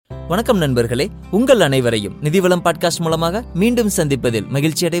வணக்கம் நண்பர்களே, உங்கள் அனைவரையும் நிதிவளம் பாட்காஸ்ட் மூலமாக மீண்டும் சந்திப்பதில்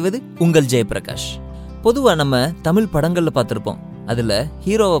மகிழ்ச்சி அடைவது உங்கள் ஜெயபிரகாஷ். பொதுவா நம்ம தமிழ் படங்கள்ல பார்த்திருப்போம். அதுல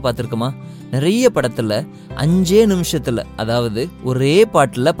ஹீரோவை பார்த்திருக்கோமா? நிறைய படத்துல 5 நிமிஷத்துல, அதாவது ஒரே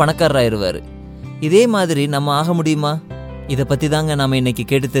பாட்டுல பணக்காரராயிருவாரு. இதே மாதிரி நம்ம ஆக முடியுமா? இதை பத்தி தாங்க நாம இன்னைக்கு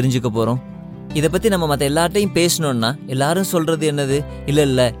கேட்டு தெரிஞ்சுக்க போறோம். இதை பத்தி நம்ம மற்ற எல்லார்ட்டையும் பேசணும்னா எல்லாரும் சொல்றது என்னது?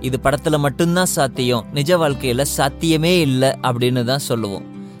 இல்ல இது படத்துல மட்டும்தான் சாத்தியம், நிஜ வாழ்க்கையில சாத்தியமே இல்லை அப்படின்னு தான் சொல்லுவோம்.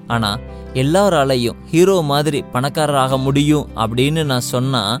 ஆனா எல்லாராலையும் ஹீரோ மாதிரி பணக்காரராக முடியும் அப்படின்னு நான்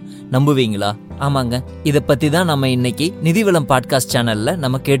சொன்னா நம்புவீங்களா? ஆமாங்க, இதை பத்தி தான் நம்ம இன்னைக்கு நிதிவளம் பாட்காஸ்ட் சேனல்ல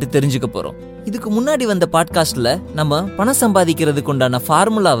நம்ம கேட்டு தெரிஞ்சுக்க போறோம். இதுக்கு முன்னாடி வந்த பாட்காஸ்ட்ல நம்ம பணம் சம்பாதிக்கிறதுக்கு உண்டான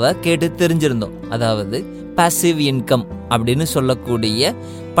ஃபார்முலாவை கேட்டு தெரிஞ்சிருந்தோம். அதாவது பாசிவ் இன்கம் அப்படின்னு சொல்லக்கூடிய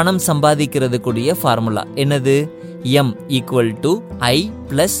பணம் சம்பாதிக்கிறதுக்குரிய ஃபார்முலா என்னது? M=I+S+T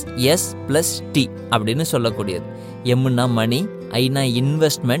அப்படின்னு சொல்லக்கூடியது. எம்னா மணி, ஐனா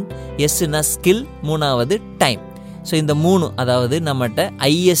இன்வெஸ்ட்மெண்ட், எஸ்னா ஸ்கில், மூணாவது டைம். ஸோ இந்த 3, அதாவது நம்மகிட்ட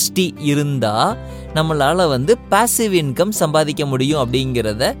IST இருந்தா நம்மளால பாசிவ் இன்கம் சம்பாதிக்க முடியும்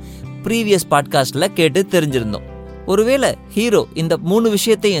அப்படிங்கிறத ப்ரீவியஸ் பாட்காஸ்ட்ல கேட்டு தெரிஞ்சிருந்தோம். ஒருவேளை ஹீரோ இந்த 3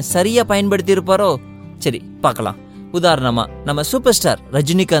 விஷயத்தையும் சரியா பயன்படுத்தி இருப்பாரோ? சரி, பார்க்கலாம். உதாரணமா நம்ம சூப்பர் ஸ்டார்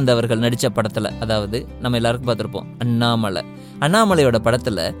ரஜினிகாந்த் அவர்கள் நடிச்ச படத்துல, அதாவது நம்ம எல்லாருக்கும் பார்த்திருப்போம் அண்ணாமலையோட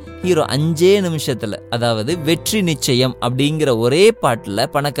படத்துல ஹீரோ 5 நிமிஷத்துல, அதாவது வெற்றி நிச்சயம் அப்படிங்கிற ஒரே பாட்டுல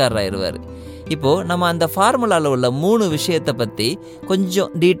பணக்காரராயிருவாரு. இப்போ நம்ம அந்த ஃபார்முலால உள்ள 3 விஷயத்தை பத்தி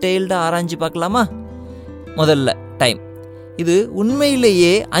கொஞ்சம் டீட்டெயில்டா ஆராய்ஞ்சு பார்க்கலாமா? முதல்ல டைம். இது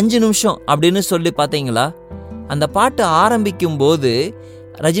உண்மையிலேயே 5 நிமிஷம் அப்படின்னு சொல்லி பார்த்தீங்களா? அந்த பாட்டு ஆரம்பிக்கும் போது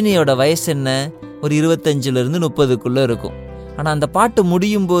ரஜினியோட வயசு என்ன? ஒரு 25-30 இருக்கும். ஆனால் அந்த பாட்டு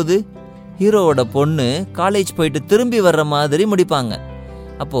முடியும் போது ஹீரோவோட பொண்ணு காலேஜ் போயிட்டு திரும்பி வர்ற மாதிரி முடிப்பாங்க.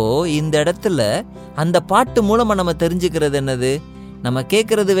 அப்போது இந்த இடத்துல அந்த பாட்டு மூலமாக நம்ம தெரிஞ்சுக்கிறது என்னது? நம்ம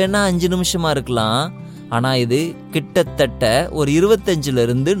கேட்குறது வேணா 5 நிமிஷமாக இருக்கலாம், ஆனால் இது கிட்டத்தட்ட ஒரு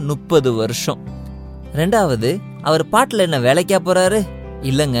 25-30 வருஷம். ரெண்டாவது, அவர் பாட்டில் என்ன வேலைக்கா போகிறாரு?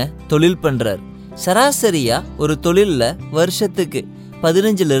 இல்லைங்க, தொழில் பண்ணுறாரு. சராசரியா ஒரு தொழிலில் வருஷத்துக்கு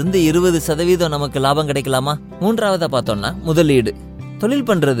 15-20% நமக்கு லாபம் கிடைக்கலாமா? மூன்றாவதா பார்த்தோம்னா முதலீடு. தொழில்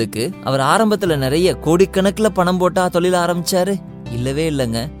பண்றதுக்கு அவர் ஆரம்பத்துல நிறைய கோடிக்கணக்கில் பணம் போட்டா தொழில் ஆரம்பிச்சாரு? இல்லவே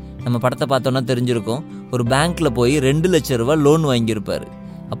இல்லைங்க. நம்ம படத்தை பார்த்தோம்னா தெரிஞ்சிருக்கும். ஒரு பேங்க்ல போய் 2 லட்சம் ரூபாய் லோன் வாங்கியிருப்பாரு.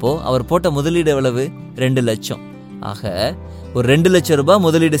 அப்போ அவர் போட்ட முதலீடு எவ்வளவு? 2 லட்சம். ஆக ஒரு 2 லட்சம் ரூபாய்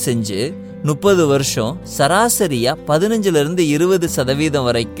முதலீடு செஞ்சு 30 வருஷம் சராசரியா 15-20%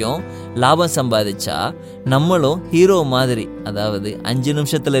 வரைக்கும் லாபம் சம்பாதிச்சா நம்மளும் ஹீரோ மாதிரி, அதாவது 5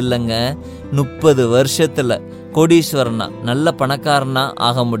 நிமிஷத்துல இல்லைங்க, 30 வருஷத்துல கோடீஸ்வரனா, நல்ல பணக்காரனா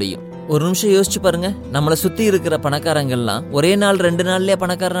ஆக முடியும். ஒரு நிமிஷம் யோசிச்சு பாருங்க. நம்மளை சுத்தி இருக்கிற பணக்காரங்கள்லாம் ஒரே நாள் 2 நாள்லயே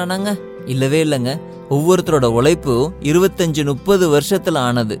பணக்காரனானாங்க? இல்லவே இல்லைங்க. ஒவ்வொருத்தரோட உழைப்பு 25-30 வருஷத்துல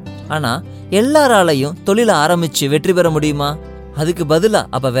ஆனது. ஆனா எல்லாராலையும் தொழில ஆரம்பிச்சு வெற்றி பெற முடியுமா? அதுக்கு பதிலா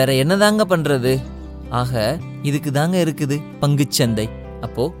அப்ப வேற என்னதாங்க பண்றது? ஆக இதுக்கு தாங்க இருக்குது பங்குச்சந்தை.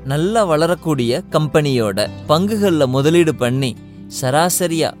 அப்போ நல்லா வளரக்கூடிய கம்பெனியோட பங்குகள்ல முதலீடு பண்ணி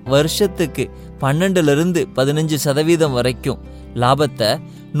சராசரியா வருஷத்துக்கு 12-15% வரைக்கும் லாபத்தை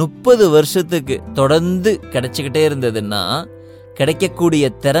 30 வருஷத்துக்கு தொடர்ந்து கிடைச்சிக்கிட்டே இருந்ததுன்னா, கிடைக்கக்கூடிய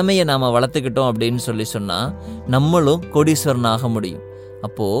திறமையை நாம வளர்த்துக்கிட்டோம் அப்படின்னு சொன்னா நம்மளும் கோடீஸ்வரன் ஆக முடியும்.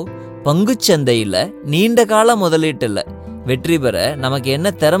 அப்போ பங்குச்சந்தையில நீண்ட கால முதலீட்டுல வெற்றி பெற நமக்கு என்ன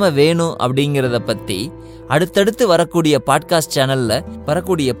திறமை வேணும் அப்படிங்கிறத பத்தி அடுத்தடுத்து வரக்கூடிய பாட்காஸ்ட் சேனல்ல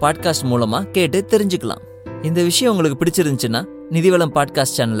வரக்கூடிய பாட்காஸ்ட் மூலமா கேட்டு தெரிஞ்சுக்கலாம். இந்த விஷயம் உங்களுக்கு பிடிச்சிருந்துச்சுன்னா நிதிவளம்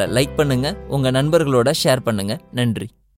பாட்காஸ்ட் சேனலை லைக் பண்ணுங்க, உங்க நண்பர்களோட ஷேர் பண்ணுங்க. நன்றி.